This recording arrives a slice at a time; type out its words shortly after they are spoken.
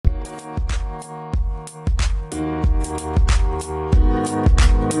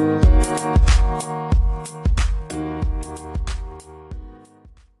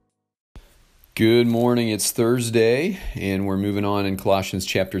Good morning. It's Thursday, and we're moving on in Colossians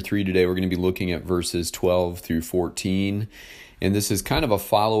chapter 3 today. We're going to be looking at verses 12 through 14, and this is kind of a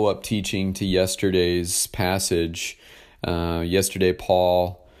follow-up teaching to yesterday's passage. Yesterday,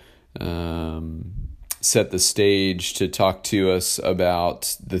 Paul set the stage to talk to us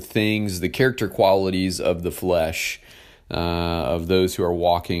about the character qualities of the flesh, of those who are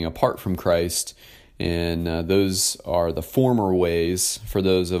walking apart from Christ. And those are the former ways for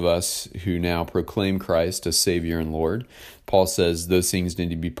those of us who now proclaim Christ as Savior and Lord. Paul says those things need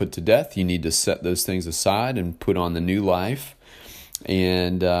to be put to death. You need to set those things aside and put on the new life.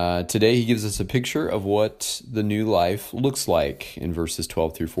 And today he gives us a picture of what the new life looks like in verses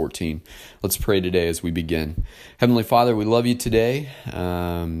 12 through 14. Let's pray today as we begin. Heavenly Father, we love you today.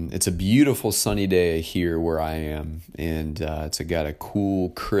 It's a beautiful sunny day here where I am, and it's got a cool,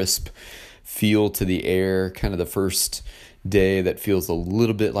 crisp feel to the air, kind of the first day that feels a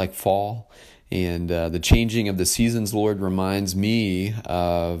little bit like fall. And the changing of the seasons, Lord, reminds me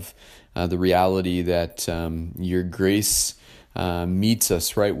of the reality that your grace meets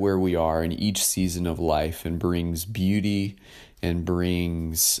us right where we are in each season of life and brings beauty and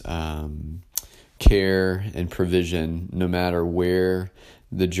brings care and provision no matter where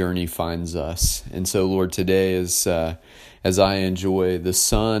the journey finds us. And so, Lord, today as I enjoy the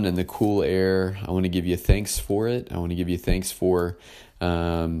sun and the cool air, I want to give you thanks for it. I want to give you thanks for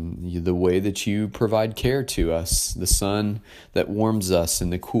the way that you provide care to us, the sun that warms us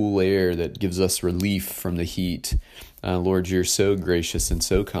and the cool air that gives us relief from the heat. Lord, you're so gracious and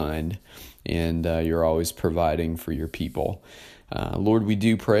so kind, and you're always providing for your people. Lord, we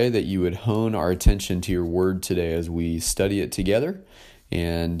do pray that you would hone our attention to your word today as we study it together,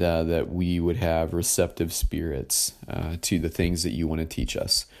 and that we would have receptive spirits to the things that you want to teach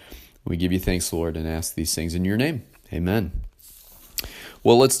us. We give you thanks, Lord, and ask these things in your name. Amen.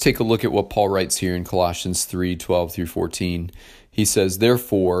 Well, let's take a look at what Paul writes here in Colossians 3, 12 through 14. He says,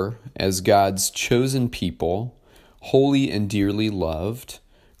 "Therefore, as God's chosen people, holy and dearly loved,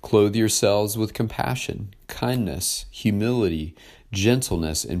 clothe yourselves with compassion, kindness, humility,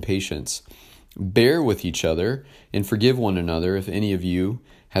 gentleness, and patience. Bear with each other and forgive one another if any of you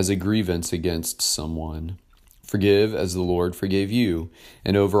has a grievance against someone. Forgive as the Lord forgave you.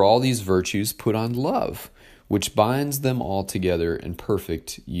 And over all these virtues put on love, which binds them all together in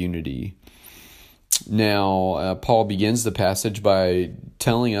perfect unity." Now, Paul begins the passage by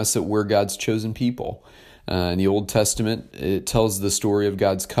telling us that we're God's chosen people. In the Old Testament, it tells the story of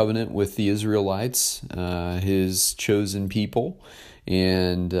God's covenant with the Israelites, his chosen people,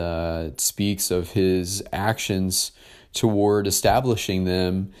 and it speaks of his actions toward establishing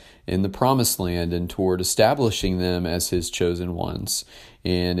them in the promised land and toward establishing them as his chosen ones.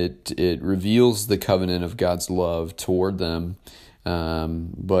 And it reveals the covenant of God's love toward them,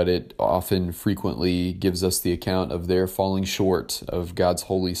 but it often frequently gives us the account of their falling short of God's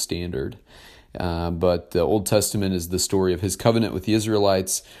holy standard. But the Old Testament is the story of his covenant with the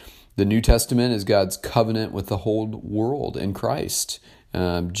Israelites. The New Testament is God's covenant with the whole world in Christ.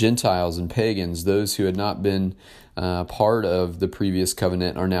 Gentiles and pagans, those who had not been part of the previous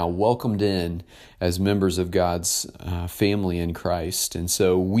covenant, are now welcomed in as members of God's family in Christ. And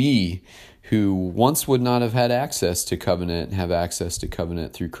so we, who once would not have had access to covenant, have access to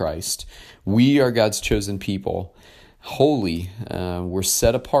covenant through Christ. We are God's chosen people. Holy, we're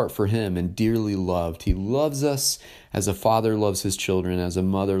set apart for him and dearly loved. He loves us as a father loves his children, as a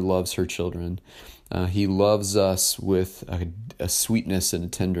mother loves her children. He loves us with a sweetness and a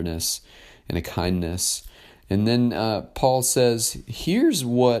tenderness and a kindness. And then Paul says, here's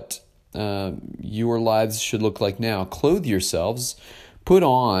what your lives should look like now. Clothe yourselves, put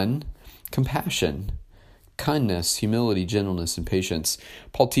on compassion, kindness, humility, gentleness, and patience.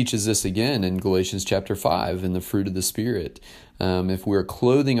 Paul teaches this again in Galatians chapter 5 in the fruit of the Spirit. If we're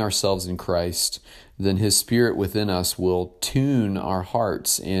clothing ourselves in Christ, then his Spirit within us will tune our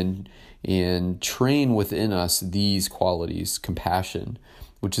hearts and train within us these qualities: compassion,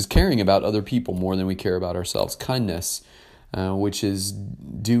 which is caring about other people more than we care about ourselves; kindness, which is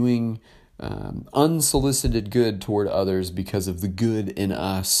doing unsolicited good toward others because of the good in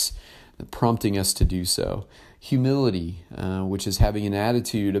us, prompting us to do so; humility, which is having an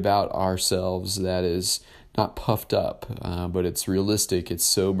attitude about ourselves that is not puffed up, but it's realistic, it's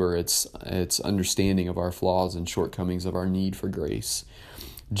sober, it's understanding of our flaws and shortcomings, of our need for grace;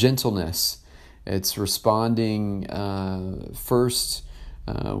 gentleness, it's responding first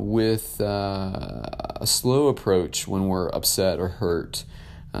with a slow approach when we're upset or hurt.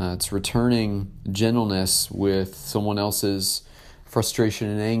 It's returning gentleness with someone else's frustration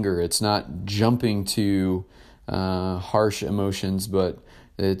and anger. It's not jumping to harsh emotions, but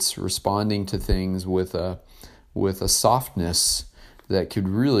It's responding to things with a softness that could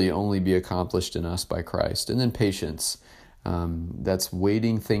really only be accomplished in us by Christ. And then patience. That's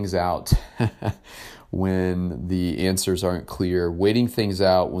waiting things out when the answers aren't clear, waiting things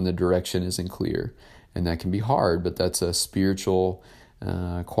out when the direction isn't clear. And that can be hard, but that's a spiritual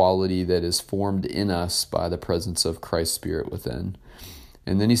quality that is formed in us by the presence of Christ's Spirit within.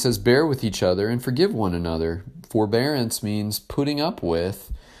 And then he says, bear with each other and forgive one another. Forbearance means putting up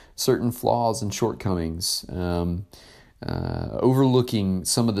with certain flaws and shortcomings, overlooking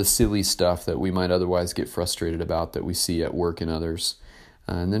some of the silly stuff that we might otherwise get frustrated about that we see at work in others.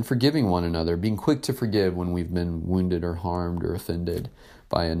 And then forgiving one another, being quick to forgive when we've been wounded or harmed or offended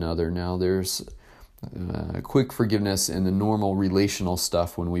by another. Now, there's quick forgiveness in the normal relational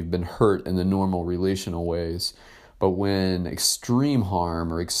stuff when we've been hurt in the normal relational ways. But when extreme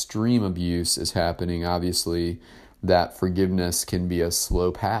harm or extreme abuse is happening, obviously that forgiveness can be a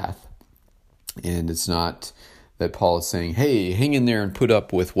slow path. And it's not that Paul is saying, hey, hang in there and put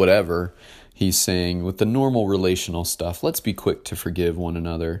up with whatever. He's saying with the normal relational stuff, let's be quick to forgive one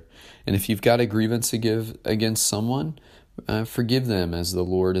another. And if you've got a grievance to give against someone, forgive them as the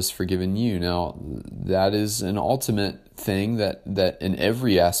Lord has forgiven you. Now, that is an ultimate thing that in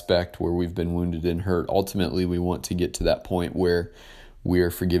every aspect where we've been wounded and hurt, ultimately we want to get to that point where we are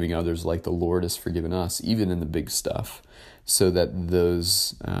forgiving others like the Lord has forgiven us, even in the big stuff, so that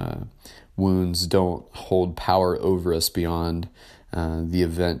those wounds don't hold power over us beyond the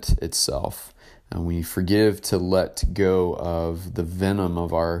event itself. We forgive to let go of the venom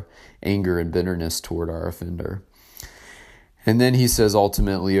of our anger and bitterness toward our offender. And then he says,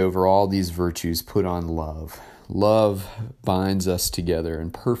 ultimately, over all these virtues, put on love. Love binds us together in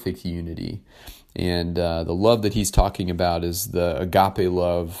perfect unity. And the love that he's talking about is the agape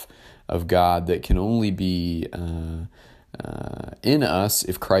love of God that can only be in us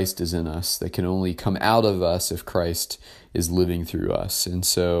if Christ is in us, that can only come out of us if Christ is living through us. And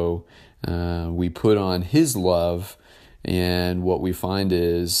so we put on his love, and what we find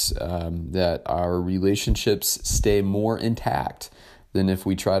is that our relationships stay more intact than if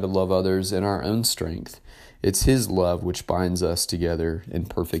we try to love others in our own strength. It's his love which binds us together in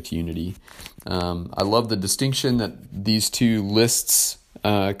perfect unity. I love the distinction that these two lists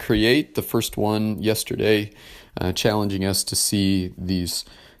create. The first one yesterday challenging us to see these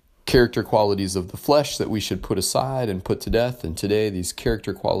character qualities of the flesh that we should put aside and put to death. And today, these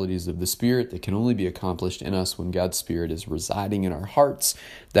character qualities of the Spirit that can only be accomplished in us when God's Spirit is residing in our hearts.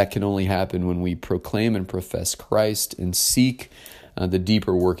 That can only happen when we proclaim and profess Christ and seek the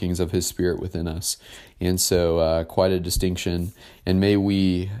deeper workings of his Spirit within us. And so quite a distinction. And may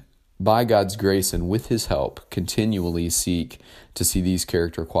we, by God's grace and with his help, continually seek to see these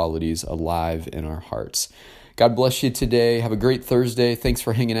character qualities alive in our hearts. God bless you today. Have a great Thursday. Thanks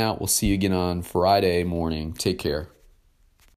for hanging out. We'll see you again on Friday morning. Take care.